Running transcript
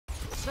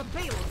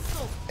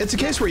it's a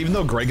case where even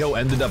though Grego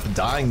ended up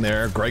dying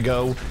there,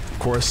 Grego, of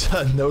course,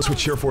 knows what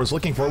Cheer 4 is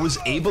looking for, was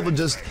able to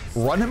just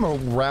run him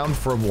around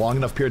for a long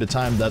enough period of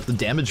time that the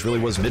damage really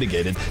was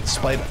mitigated,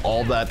 despite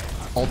all that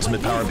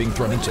ultimate power being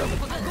thrown into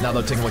him. Now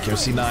though, taking a look here,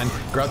 C9,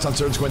 Graviton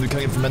Surge going to be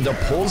coming in from Mendo,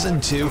 pulls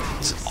into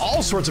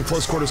all sorts of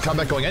close quarters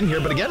combat going in here,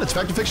 but again, it's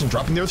Factor Fiction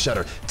dropping the Earth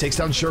Shatter, takes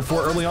down Cheer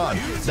 4 early on.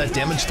 That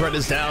damage threat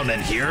is down,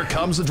 and here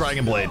comes the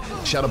Dragon Blade.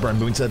 Shadowburn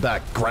moving to the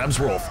back, grabs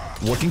Wolf,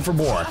 looking for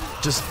more,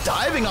 just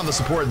diving on the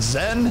support.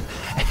 Zen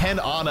and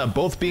Ana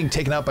both being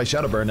taken out by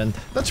Shadowburn, and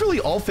that's really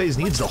all FaZe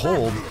needs to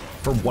hold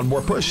for one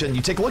more push. And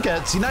you take a look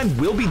at it, C9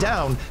 will be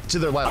down to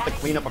their left. The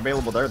cleanup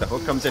available there. The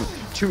hook comes in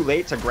too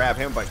late to grab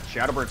him, but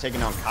Shadowburn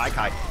taking down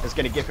Kai is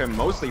going to give him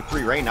mostly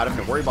free reign, not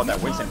having to worry about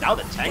that Winston. Now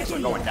the tanks are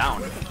going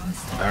down.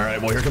 All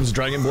right, well, here comes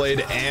Dragon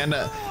Blade and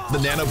the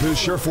Nano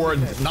Boost. Cheer 4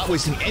 not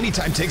wasting any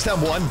time, takes down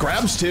one,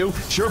 grabs two.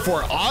 Cheer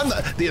 4 on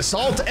the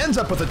assault, ends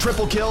up with a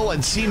triple kill,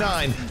 and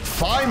C9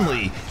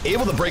 finally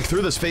able to break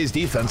through this FaZe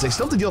defense. They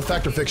still have to deal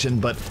Factor Fiction,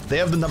 but they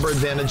have the number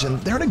advantage, and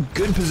they're in a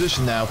good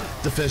position now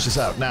to finish this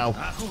out. Now,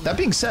 that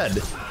being said,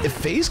 if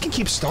FaZe can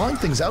keep stalling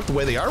things out the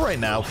way they are right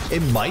now,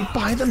 it might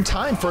buy them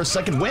time for a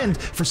second wind.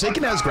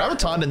 Forsaken has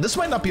Graviton, and this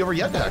might not be over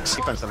yet, Dex.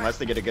 Defense, unless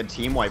they get a good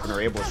team wipe and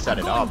are able to set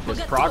it up,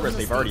 this progress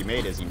they've already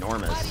made is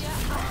enormous.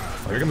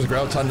 Well, here comes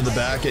Graviton to the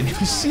back, and you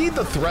see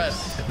the threat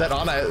that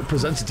Ana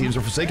presents to teams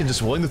where Forsaken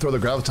just willing to throw the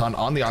Graviton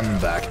on the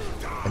back.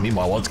 And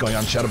meanwhile, what's going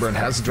on, Shadowburn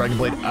has the Dragon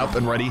Blade up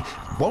and ready.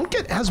 Won't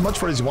get as much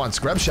for it as he wants.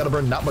 Grabs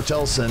Shadowburn, not much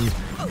else, and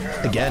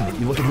again,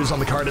 you look at who's on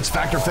the card, it's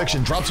Factor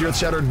Fiction, drops the Earth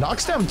Shatter,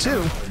 knocks down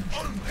two.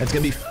 It's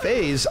going to be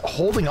FaZe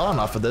holding on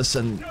off of this,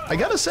 and I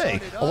gotta say,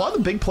 a lot of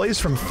the big plays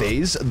from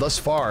FaZe thus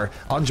far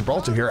on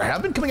Gibraltar here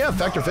have been coming out of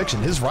Factor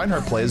Fiction. His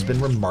Reinhardt play has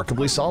been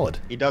remarkably solid.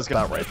 He does get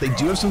that right. They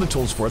do have some of the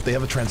tools for it, they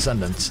have a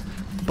Transcendence,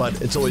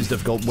 but it's always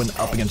difficult when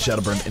up against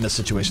Shadowburn in a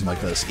situation like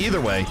this.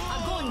 Either way,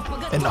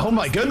 and oh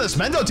my goodness,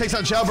 Mendo takes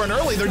on Shadowburn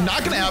early. They're not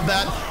going to have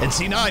that, and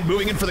C9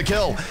 moving in for the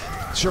kill.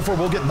 Cheer 4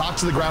 will get knocked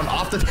to the ground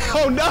off the...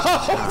 Oh no!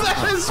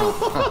 That is...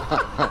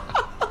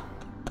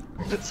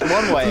 It's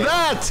one way.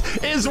 That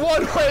is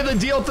one way to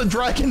deal with the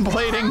Dragon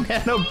Blading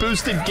Nano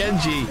boosted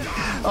Genji.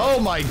 Oh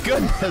my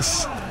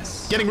goodness.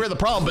 Getting rid of the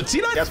problem, but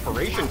C9...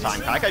 Desperation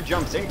time. Kai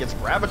jumps in, gets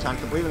Graviton,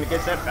 completely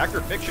negates that.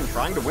 Factor Fiction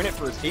trying to win it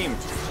for his team.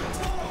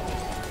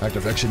 Factor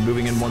Fiction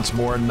moving in once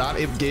more, not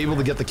able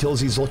to get the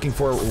kills he's looking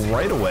for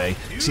right away.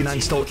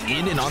 C9 still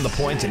in and on the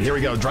point, and here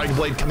we go. Dragon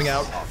Blade coming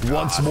out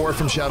once more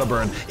from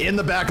Shadowburn. In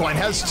the backline,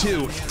 has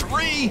 2,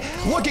 3,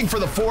 looking for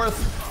the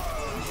 4th.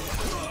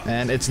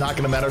 And it's not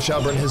going to matter.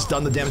 Shadowburn has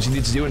done the damage he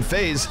needs to do, and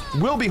FaZe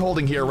will be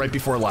holding here right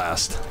before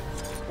last.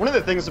 One of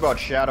the things about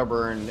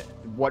Shadowburn,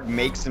 what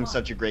makes him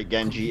such a great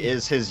Genji,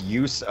 is his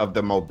use of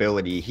the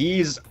mobility.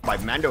 He's, by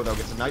Mendo though,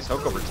 gets a nice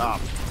hook over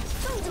top.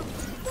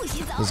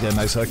 Let's get a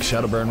nice hook.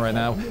 Shadowburn right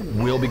now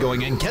will be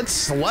going in. Gets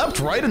slept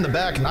right in the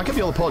back. Not going to be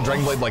able to pull a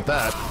Dragon Blade like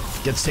that.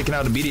 Gets taken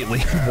out immediately.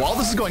 While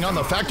this is going on,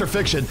 the Factor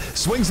Fiction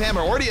swings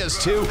hammer. Already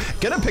has 2.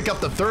 Going to pick up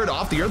the 3rd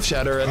off the Earth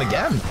Shatter. And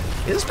again,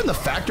 it has been the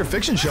Factor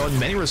Fiction show in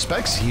many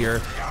respects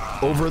here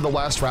over the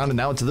last round and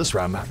now into this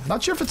round.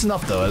 Not sure if it's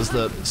enough, though, as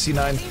the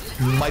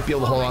C9 might be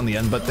able to hold on the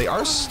end, but they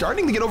are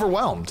starting to get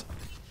overwhelmed.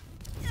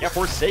 Yeah,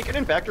 Forsaken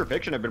and Factor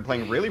Fiction have been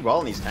playing really well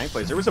in these tank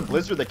plays. There was a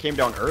Blizzard that came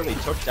down early,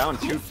 took down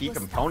 2 key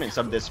components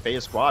of this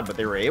FaZe squad, but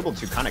they were able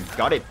to kind of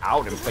gut it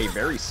out and play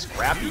very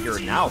scrappy here.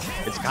 Now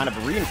it's kind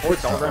of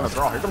reinforced all around the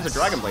draw. Here comes a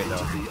Dragon Blade,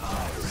 though.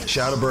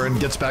 Shadowburn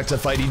gets back to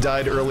fight. He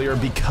died earlier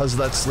because of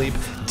that sleep.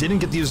 Didn't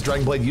get to use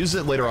Dragon Blade, used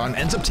it later on,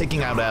 ends up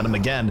taking out Adam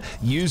again,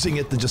 using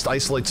it to just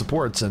isolate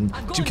supports, and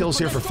 2 kills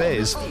here for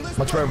FaZe.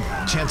 Much better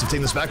chance of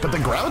taking this back, but the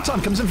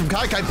Graviton comes in from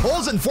Kai,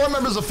 pulls in 4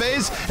 members of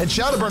FaZe, and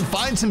Shadowburn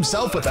finds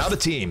himself without a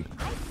team. You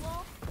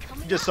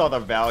just saw the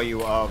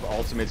value of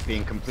ultimates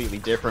being completely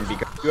different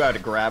because you had a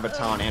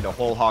Graviton and a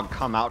Whole Hog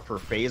come out for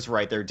FaZe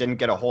right there. Didn't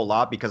get a whole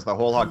lot because the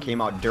Whole Hog came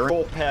out during.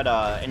 Wolf had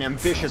an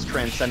ambitious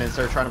Transcendence.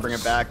 They're trying to bring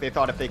it back. They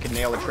thought if they could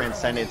nail a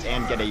Transcendence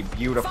and get a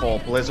beautiful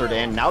Blizzard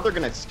in. Now they're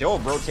going to still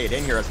rotate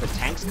in here as the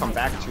tanks come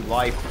back to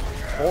life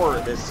for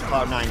this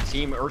Cloud9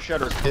 team.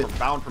 Earthshatter's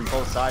bound from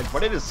both sides,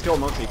 but it is still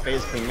mostly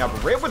FaZe cleaning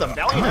up. Rib with a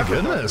valiant effort.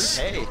 Oh my goodness.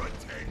 Hey.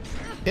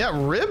 Yeah,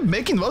 Rib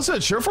making the most of it.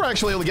 Cheer 4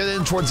 actually able to get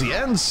in towards the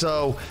end,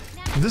 so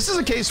this is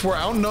a case where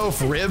I don't know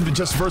if Rib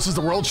just versus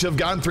the world should have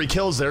gotten 3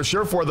 kills there.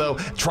 Cheer 4 though,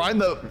 trying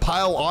to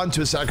pile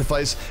onto a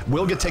sacrifice,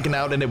 will get taken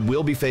out, and it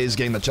will be FaZe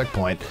getting the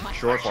checkpoint.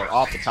 Cheer 4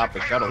 off the top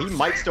of the shuttle. He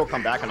might still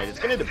come back on it. It's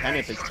going to depend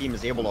if his team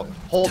is able to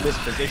hold this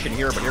position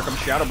here, but here comes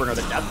Shadowburn or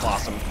the Death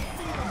Blossom.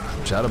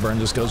 Shadowburn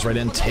just goes right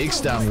in,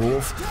 takes down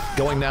Wolf,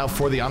 going now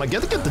for the Ana.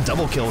 Get the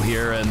double kill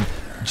here, and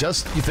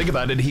just, you think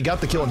about it, he got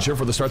the kill and Cheer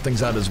 4 to start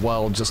things out as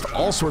well. Just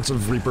all sorts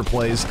of Reaper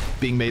plays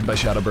being made by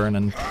Shadowburn,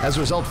 and as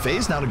a result,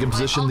 FaZe now in a good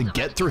position to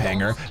get through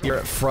Hangar. Here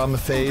from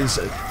FaZe,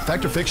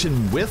 Factor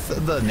Fiction with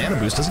the Nano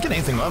Boost doesn't get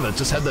anything of it,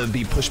 just had to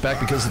be pushed back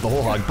because of the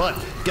Whole Hog, but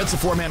gets the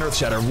 4-man Earth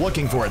Shatter,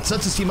 looking for it,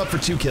 sets his team up for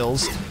 2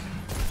 kills.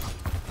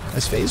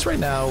 As FaZe right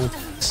now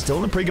still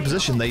in a pretty good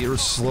position. They are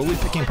slowly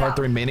picking apart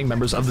the remaining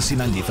members of the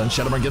C9 defense.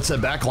 Shadowburn gets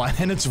that back line,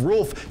 and it's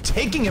Rolf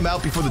taking him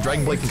out before the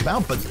Dragon Blade can come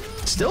out, but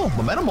still,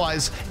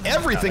 momentum-wise,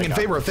 everything in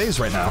favor of FaZe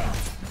right now.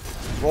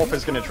 Rolf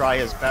is going to try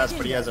his best,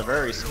 but he has a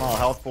very small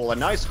health pool. A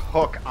nice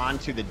hook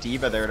onto the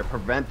D.Va there to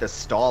prevent the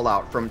stall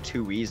out from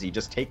Too Easy,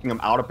 just taking him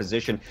out of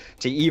position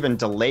to even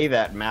delay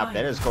that map.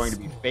 That is going to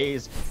be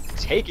FaZe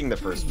taking the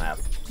first map.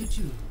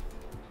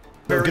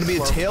 They're going to be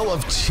a tale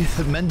of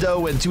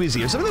Mendo and Too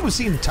Easy, or something that we've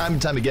seen time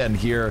and time again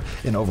here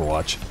in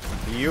Overwatch.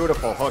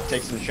 Beautiful hook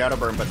takes some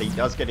Shadowburn, but he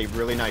does get a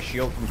really nice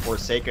shield from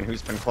Forsaken,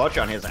 who's been clutch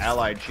on his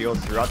allied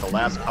shields throughout the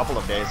last couple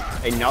of days.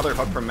 Another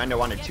hook from Mendo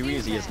onto Too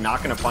Easy is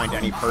not going to find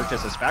any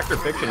purchase, as Factor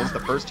Fiction is the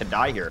first to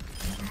die here.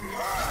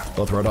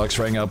 Both Roadhogs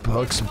throwing up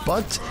hooks,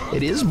 but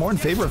it is more in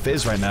favor of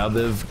FaZe right now.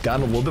 They've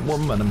gotten a little bit more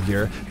momentum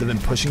here. They've been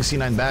pushing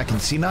C9 back, and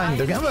C9,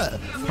 they're going to have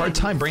a hard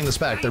time bringing this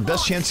back. Their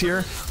best chance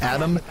here,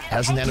 Adam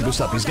has a nano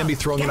boost up. He's going to be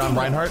throwing it on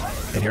Reinhardt,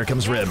 and here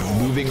comes Rib,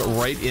 moving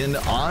right in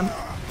on...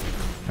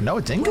 No,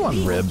 it didn't go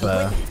on Rib.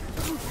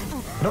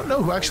 I don't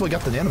know who actually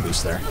got the nano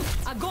boost there.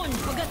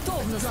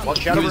 Well,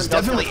 he was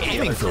definitely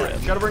aiming for it.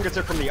 Shadowburn gets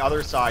it from the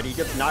other side. He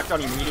gets knocked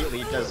down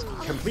immediately. Does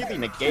completely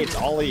negates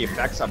all the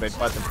effects of it,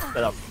 but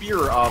the fear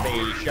of a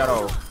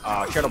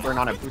Shadowburn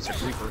on a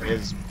boosted Reaper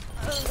is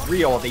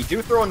real. They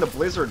do throw in the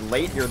Blizzard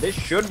late here. This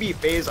should be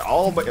FaZe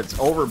all, but it's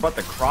over. But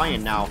the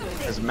crying now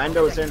as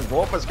Mendo's in.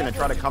 Wolfa's going to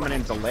try to come in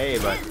and delay,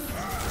 but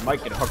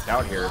might get hooked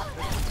out here.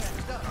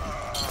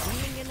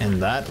 And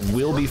that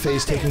will be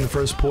FaZe taking the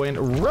first point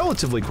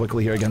relatively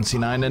quickly here against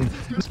C9. And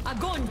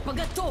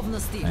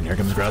here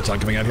comes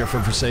Graviton coming out here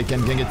from Forsaken.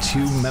 Gonna get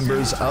two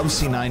members of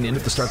C9 in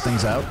it to start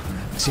things out.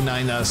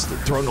 C9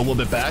 thrown a little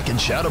bit back, and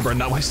Shadowburn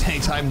not wasting any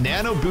time.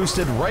 Nano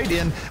boosted right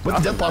in with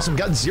the Death Blossom.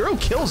 Got 0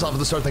 kills off of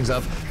the start things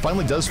out.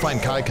 Finally does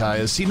find Kai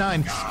as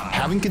C9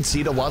 having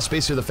conceded a lot of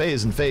space here to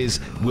FaZe, and FaZe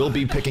will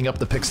be picking up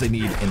the picks they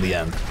need in the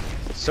end.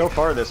 So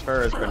far, this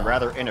fair has been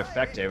rather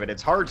ineffective, and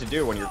it's hard to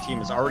do when your team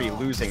is already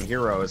losing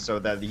heroes, so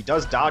that he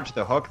does dodge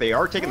the hook. They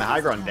are taking the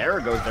high ground. There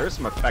it goes. There's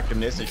some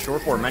effectiveness. It's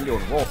Short for Mendo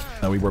and Wolf.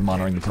 We were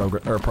monitoring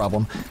the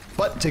problem.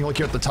 But taking a look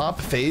here at the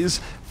top, FaZe,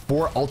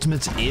 4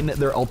 ultimates in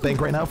their ult bank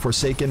right now.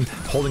 Forsaken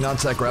holding on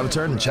to that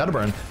Graviton, and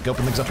Shadowburn go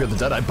open things up here at the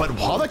Deadeye. But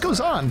while that goes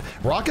on,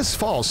 Raucous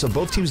falls, so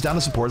both teams down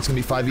to support. It's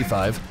going to be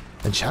 5v5.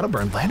 And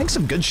Shadowburn landing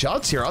some good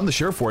shots here on the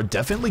Surefour,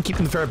 definitely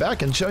keeping the fair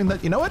back and showing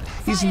that, you know what,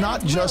 he's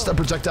not just a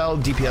projectile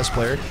DPS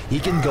player, he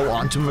can go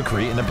on to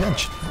McCree in a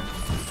pinch.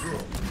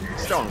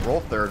 Stone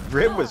Rolf there.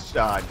 Rib was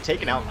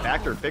taking out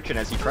Factor Fiction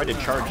as he tried to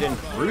charge in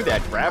through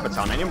that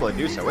Graviton, unable to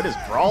do so. It is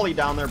brawly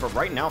down there, but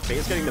right now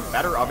FaZe getting the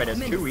better of it as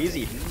Too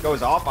Easy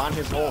goes off on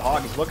his whole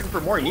hog. He's looking for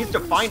more. He needs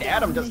to find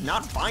Adam, does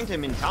not find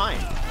him in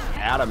time.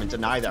 Adam and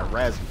deny that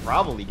res,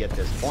 probably get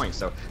this point.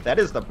 So that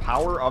is the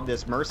power of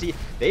this Mercy.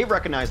 They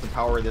recognize the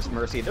power of this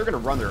Mercy. They're going to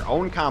run their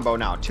own combo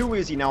now. Too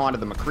Easy now onto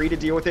the McCree to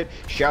deal with it.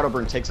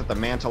 Shadowburn takes up the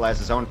mantle as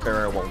his own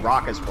Pharaoh, while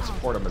Raucous will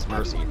support him as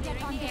Mercy.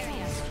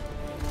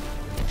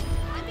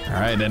 All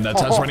right, and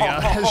time's running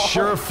out.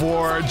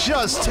 Surefour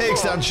just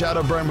takes down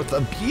Shadowburn with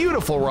a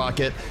beautiful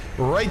rocket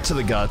right to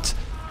the gut.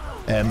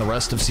 And the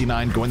rest of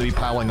C9 going to be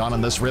piling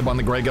on this. Rib on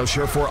the Grego,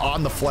 Surefour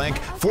on the flank.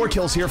 4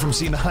 kills here from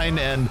C9,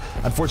 and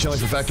unfortunately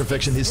for Factor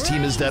Fiction, his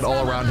team is dead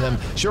all around him.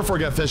 Surefour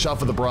got fish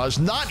off with the barrage.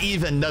 Not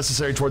even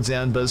necessary towards the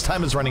end, but as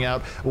time is running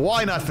out,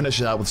 why not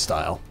finish it out with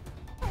style?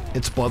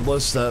 It's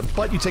bloodless,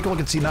 but you take a look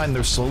at C9,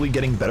 they're slowly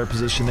getting better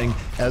positioning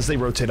as they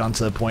rotate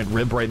onto the point.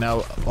 Rib right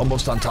now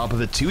almost on top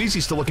of it. Too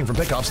Easy still looking for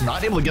pickoffs,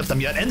 not able to get them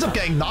yet. Ends up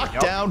getting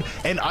knocked down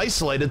and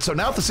isolated. So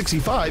now at the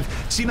 65,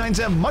 C9's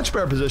in a much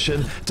better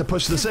position to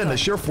push this in, as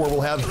Surefour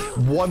will have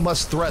one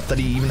less threat that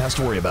he even has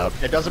to worry about.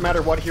 It doesn't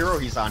matter what hero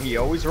he's on. He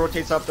always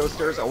rotates up those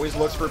stairs, always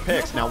looks for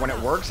picks. Now when it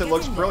works, it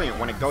looks brilliant.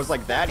 When it goes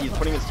like that, he's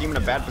putting his team in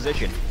a bad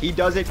position. He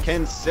does it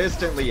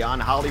consistently on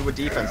Hollywood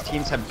defense.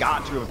 Teams have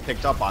got to have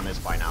picked up on this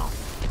by now.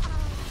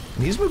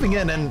 He's moving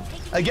in, and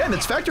again,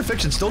 it's Factor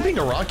Fiction still being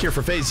a rock here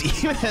for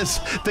FaZe. Even as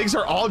things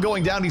are all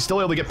going down, he's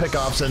still able to get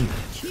pickoffs, and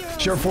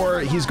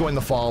Surefour, he's going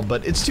to fall,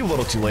 but it's too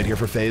little too late here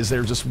for FaZe.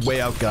 They're just way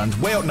outgunned,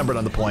 way outnumbered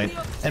on the point,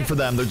 and for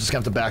them, they're just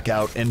going to have to back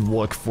out and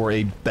look for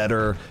a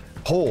better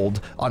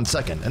hold on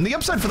second. And the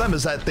upside for them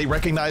is that they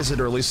recognize it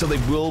early, so they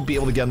will be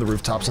able to get on the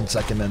rooftops on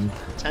second in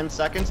 10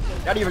 seconds.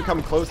 Not even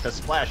come close to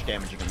splash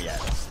damage you can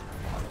get.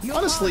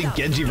 Honestly,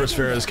 Genji versus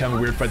Pharah is kind of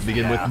a weird fight to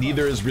begin with.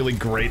 Neither is really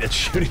great at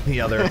shooting the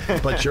other,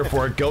 but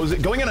Surefour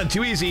going in on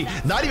Too Easy,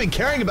 not even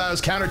caring about his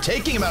counter,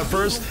 taking him out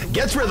first,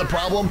 gets rid of the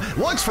problem,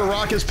 looks for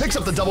Raucous, picks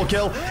up the double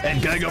kill, and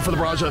gonna go for the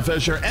barrage on the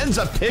Fisher, ends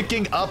up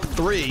picking up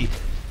 3.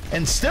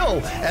 And still,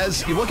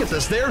 as you look at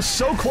this, they're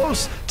so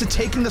close to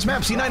taking this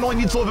map. C9 only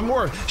needs a little bit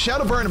more.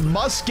 Shadowburn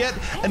must get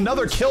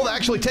another kill that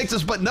actually takes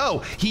this, but no,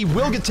 he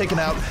will get taken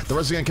out. The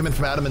rest is going to come in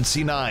from Adam, and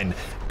C9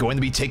 going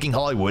to be taking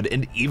Hollywood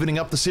and evening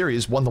up the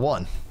series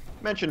 1-1.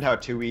 Mentioned how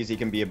Too Easy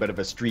can be a bit of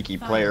a streaky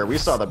player. We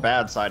saw the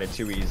bad side of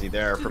Too Easy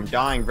there, from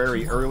dying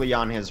very early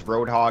on his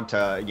Roadhog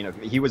to, you know,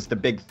 he was the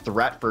big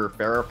threat for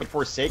Pharaoh. But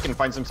Forsaken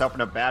finds himself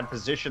in a bad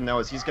position, though,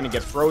 as he's going to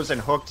get frozen,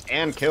 hooked,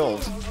 and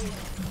killed.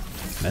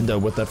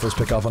 Mendo with that first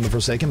pick off on the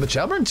Forsaken, but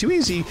Shadowburn too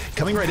easy,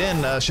 coming right in.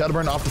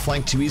 Shadowburn off the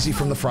flank, too easy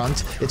from the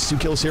front. It's 2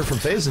 kills here from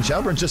FaZe, and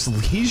Shadowburn just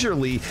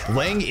leisurely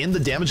laying in the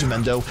damage of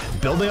Mendo,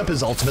 building up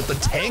his ultimate. The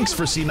tanks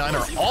for C9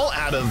 are all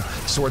out of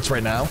sorts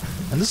right now,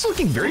 and this is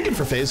looking very good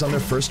for FaZe on their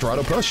first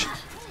Dorado push.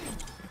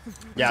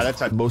 Yeah,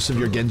 that's most of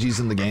your Genjis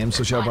in the game,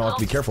 so Shadowburn will have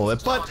to be careful of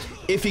it. But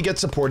if he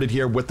gets supported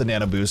here with the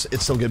Nano Boost,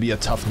 it's still going to be a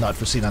tough nut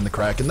for C9 to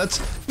crack, and that's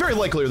very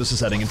likely where this is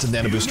heading into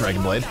Nano Boost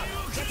Dragon Blade.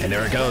 And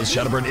there it goes.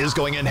 Shadowburn is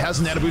going in,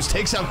 has a Nano Boost,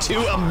 takes out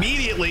 2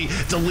 immediately,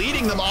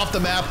 deleting them off the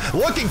map,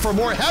 looking for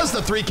more, has the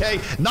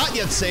 3K, not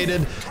yet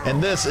sated,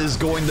 and this is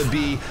going to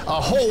be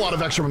a whole lot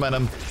of extra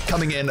momentum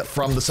coming in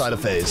from the side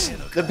of FaZe.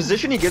 The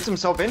position he gets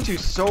himself into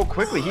so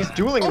quickly, he's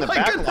dueling in the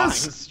back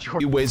lines.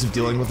 Few ways of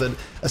dealing with it,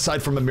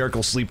 aside from a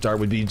Miracle Sleep Dart,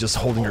 would be just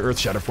holding your Earth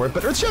Shatter for it,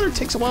 but Earth Shatter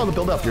takes a while to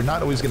build up. You're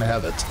not always going to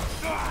have it.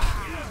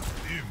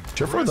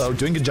 Cheerful, though,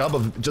 doing a good job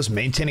of just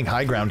maintaining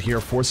high ground here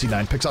for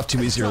C9. Picks off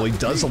 2 easy early,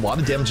 does a lot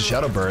of damage to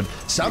Shadowburn.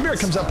 Soundbearer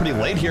comes out pretty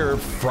late here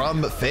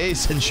from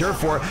FaZe, and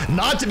Surefour,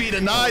 not to be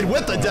denied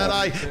with the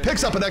Deadeye,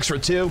 picks up an extra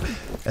 2.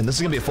 And this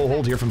is going to be a full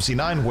hold here from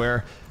C9,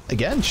 where,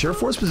 again,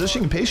 Surefour's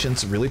positioning and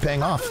patience really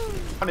paying off.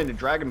 Into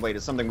Dragon Blade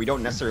is something we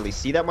don't necessarily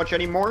see that much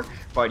anymore,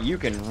 but you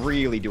can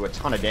really do a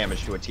ton of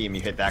damage to a team you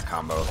hit that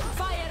combo.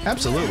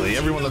 Absolutely.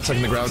 Everyone that's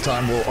taking the ground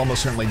time will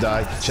almost certainly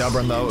die.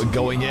 Shadowburn, though,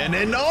 going in,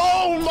 and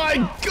oh my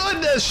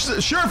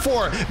goodness!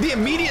 Surefour, the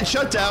immediate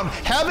shutdown,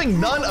 having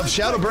none of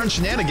Shadowburn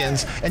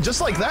shenanigans, and just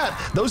like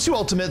that, those 2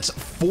 ultimates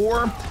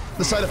for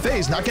the side of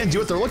FaZe not going to do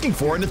what they're looking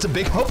for, and it's a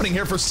big opening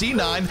here for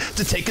C9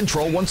 to take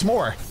control once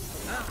more.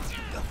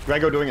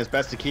 Grego doing his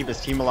best to keep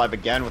his team alive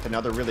again with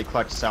another really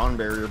clutch sound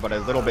barrier, but a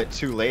little bit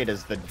too late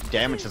as the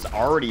damage has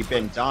already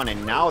been done,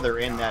 and now they're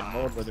in that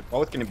mode where they're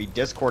both going to be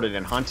discorded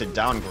and hunted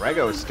down.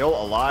 Grego is still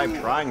alive,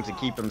 trying to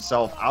keep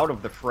himself out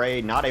of the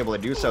fray, not able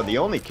to do so. The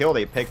only kill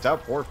they picked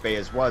up for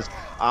FaZe was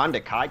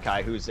onto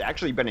Kai, who's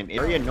actually been an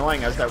area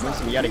annoying as that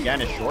Winston yet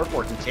again as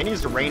Surefour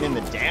continues to rein in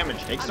the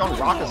damage, takes on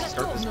Raucus to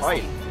start this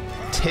fight.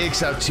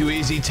 Takes out 2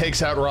 easy,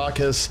 takes out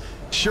Raucus.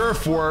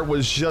 Surefour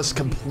was just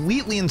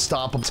completely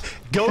unstoppable.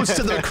 Goes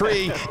to the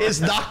McCree,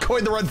 is not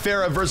going to run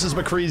Pharah versus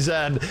McCree's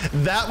end.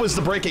 That was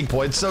the breaking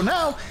point. So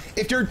now,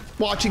 if you're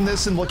watching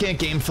this and looking at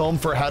game film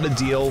for how to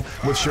deal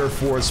with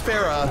Surefour's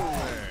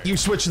Pharah, you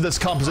switch to this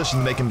composition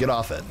to make him get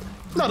off it.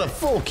 Not a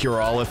full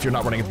cure-all if you're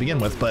not running it to begin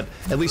with, but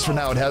at least for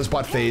now it has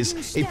bought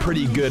FaZe a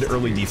pretty good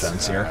early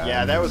defense here.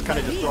 Yeah, that was kind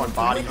of just throwing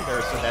bodies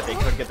there so that they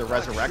could get the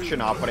resurrection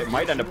off, but it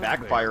might end up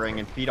backfiring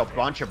and feed a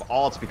bunch of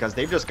ults because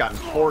they've just gotten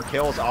 4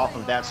 kills off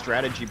of that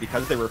strategy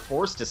because they were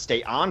forced to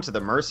stay on to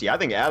the Mercy. I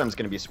think Adam's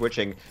going to be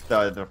switching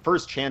the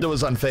first chance. It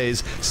was on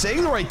FaZe.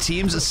 Saying the right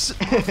teams,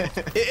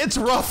 it's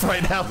rough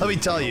right now, let me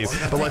tell you.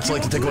 But let's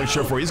like to take away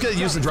Surefour. He's going to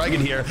use the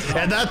Dragon here,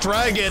 and that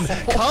Dragon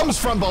comes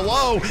from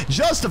below,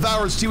 just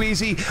devours 2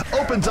 easy.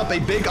 Opens up a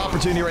big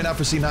opportunity right now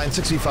for C9,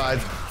 6v5.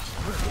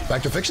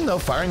 Factor Fiction, though,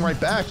 firing right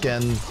back,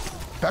 and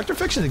Factor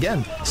Fiction,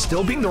 again,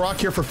 still being the rock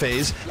here for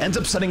FaZe, ends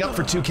up setting up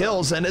for 2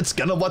 kills, and it's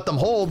gonna let them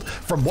hold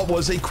from what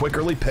was a quick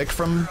early pick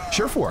from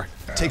Surefour.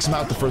 Takes him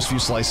out the first few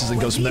slices and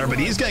goes from there, but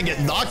he's gonna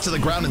get knocked to the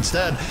ground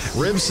instead.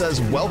 Riv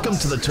says, welcome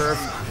to the turf.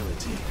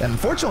 And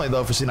unfortunately,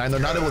 though, for C9, they're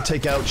not able to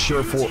take out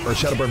Surefour or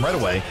Shadowburn right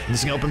away. And this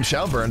is going to open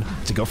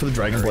Shadowburn to go for the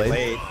Dragon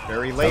Blade.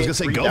 Very late. I was going to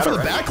say go for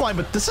the backline,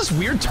 but this is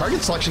weird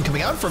target selection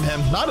coming out from him.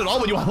 Not at all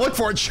what you want to look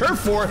for.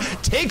 Surefour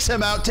takes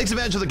him out, takes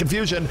advantage of the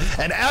confusion,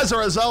 and as a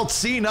result,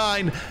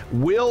 C9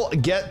 will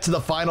get to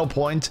the final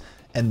point,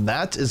 and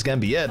that is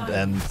going to be it.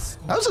 And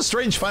that was a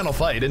strange final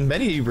fight in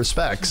many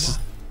respects.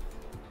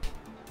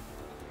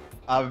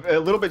 A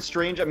little bit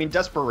strange. I mean,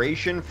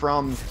 desperation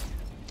from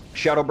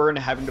Shadowburn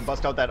having to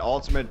bust out that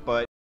ultimate,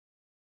 but